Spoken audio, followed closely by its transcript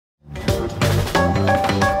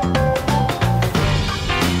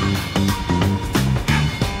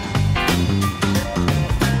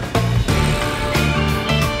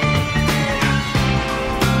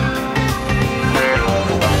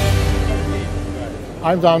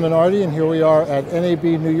I'm Don Minardi, and here we are at NAB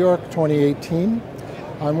New York 2018.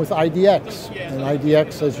 I'm with IDX, and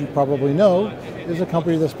IDX, as you probably know, is a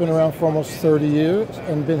company that's been around for almost 30 years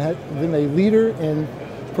and been a leader in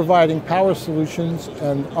providing power solutions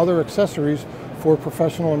and other accessories for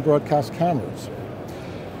professional and broadcast cameras.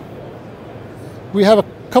 We have a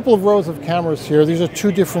couple of rows of cameras here. These are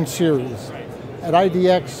two different series. At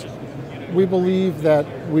IDX, we believe that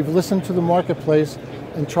we've listened to the marketplace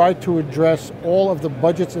and tried to address all of the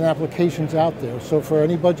budgets and applications out there. So for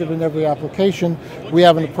any budget and every application, we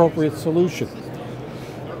have an appropriate solution.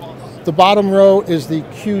 The bottom row is the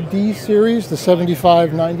QD series, the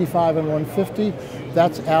 75, 95, and 150.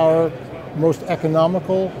 That's our most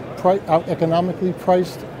economically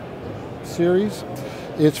priced series.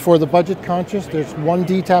 It's for the budget conscious. There's one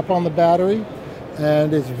D-tap on the battery,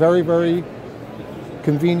 and it's very, very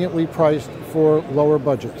conveniently priced for lower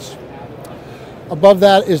budgets. Above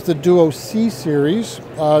that is the Duo C series.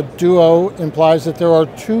 Duo implies that there are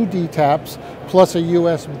two D-taps plus a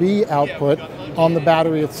USB output on the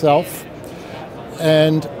battery itself.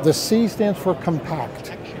 And the C stands for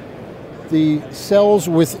compact. The cells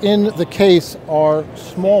within the case are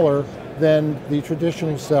smaller than the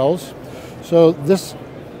traditional cells. So this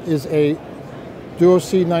is a Duo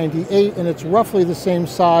C98, and it's roughly the same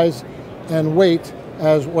size and weight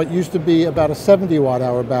as what used to be about a 70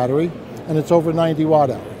 watt-hour battery, and it's over 90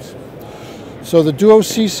 watt-hours. So the Duo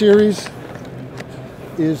C series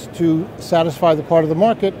is to satisfy the part of the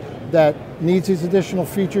market that needs these additional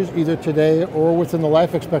features either today or within the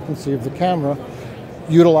life expectancy of the camera,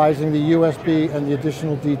 utilizing the USB and the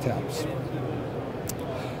additional D-taps.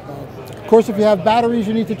 Of course, if you have batteries,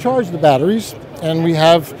 you need to charge the batteries, and we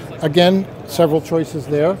have, again, several choices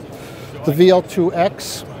there. The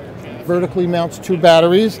VL-2X vertically mounts two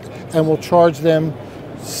batteries and will charge them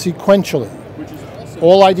sequentially.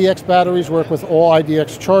 All IDX batteries work with all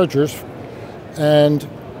IDX chargers, and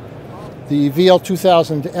the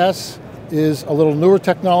VL-2000S is a little newer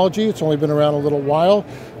technology. It's only been around a little while.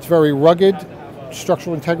 It's very rugged.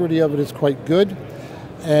 Structural integrity of it is quite good,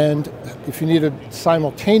 and if you need a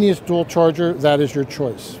simultaneous dual charger, that is your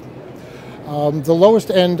choice. The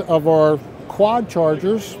lowest end of our quad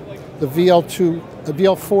chargers, the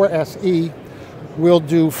VL-4SE, will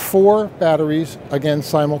do 4 batteries, again,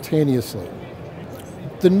 simultaneously.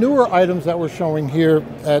 The newer items that we're showing here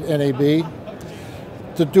at NAB,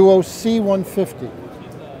 the Duo C150.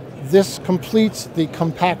 This completes the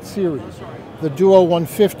compact series. The Duo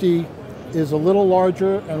 150 is a little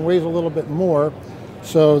larger and weighs a little bit more,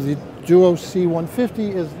 so the Duo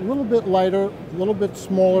C150 is a little bit lighter, a little bit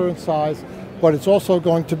smaller in size, but it's also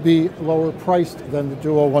going to be lower priced than the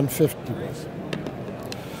Duo 150 is.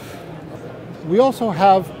 We also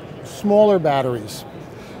have smaller batteries.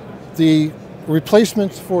 The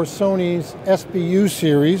replacements for Sony's SBU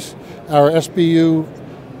series, our SBU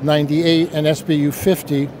 98 and SBU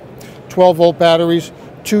 50, 12-volt batteries,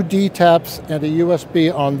 2 D-taps and a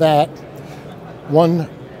USB on that, 1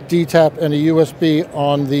 D-tap and a USB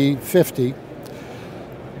on the 50.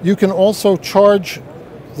 You can also charge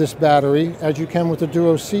this battery, as you can with the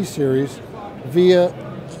Duo C series, via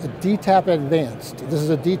a D-tap Advanced. This is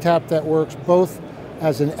a D-tap that works both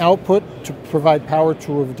as an output to provide power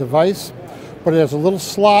to a device, but it has a little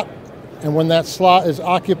slot, and when that slot is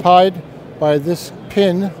occupied by this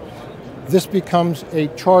pin, this becomes a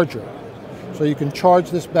charger. So you can charge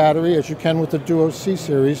this battery, as you can with the Duo C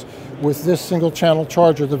series, with this single channel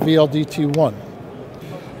charger, the VLDT1.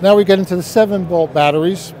 Now we get into the 7-volt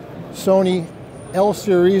batteries. Sony L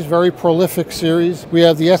series, very prolific series. We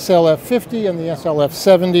have the SLF50 and the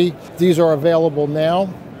SLF70. These are available now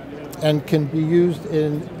and can be used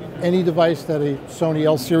in any device that a Sony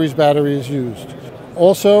L series battery is used.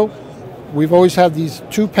 Also, we've always had these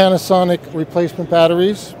 2 Panasonic replacement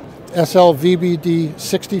batteries,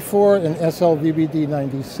 SLVBD64 and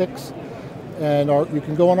SLVBD96. And you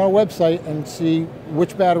can go on our website and see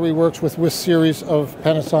which battery works with which series of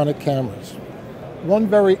Panasonic cameras. One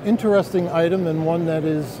very interesting item, and one that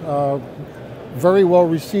is very well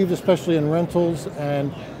received, especially in rentals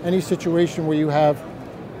and any situation where you have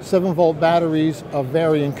 7-volt batteries of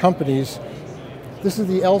varying companies. This is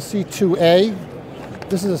the LC2A.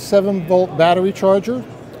 This is a 7-volt battery charger.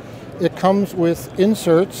 It comes with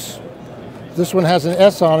inserts. This one has an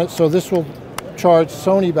S on it, so this will charge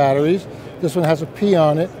Sony batteries. This one has a P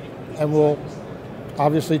on it and will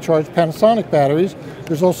obviously charge Panasonic batteries.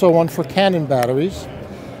 There's also one for Canon batteries.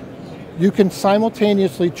 You can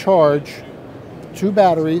simultaneously charge 2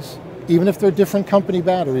 batteries, even if they're different company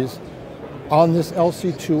batteries, on this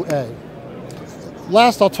LC2A.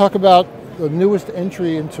 Last, I'll talk about the newest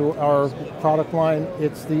entry into our product line.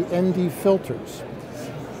 It's the ND filters.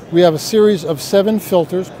 We have a series of 7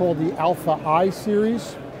 filters called the Alpha I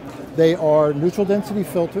series. They are neutral density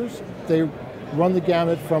filters. They run the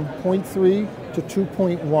gamut from 0.3 to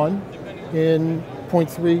 2.1 in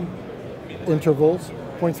 0.3 intervals,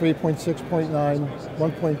 0.3, 0.6, 0.9, 1.2,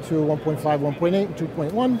 1.5, 1.8, and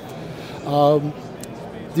 2.1.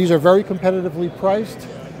 These are very competitively priced,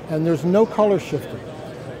 and there's no color shifting.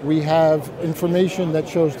 We have information that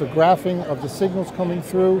shows the graphing of the signals coming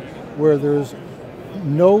through, where there's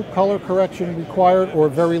no color correction required or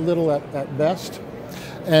very little at best.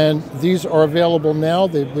 And these are available now.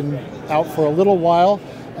 They've been out for a little while,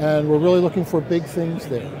 and we're really looking for big things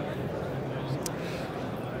there.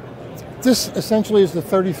 This essentially is the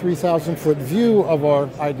 33,000-foot view of our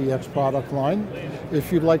IDX product line.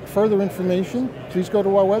 If you'd like further information, please go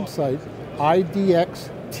to our website,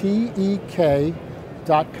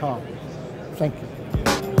 idxtek.com. Thank you.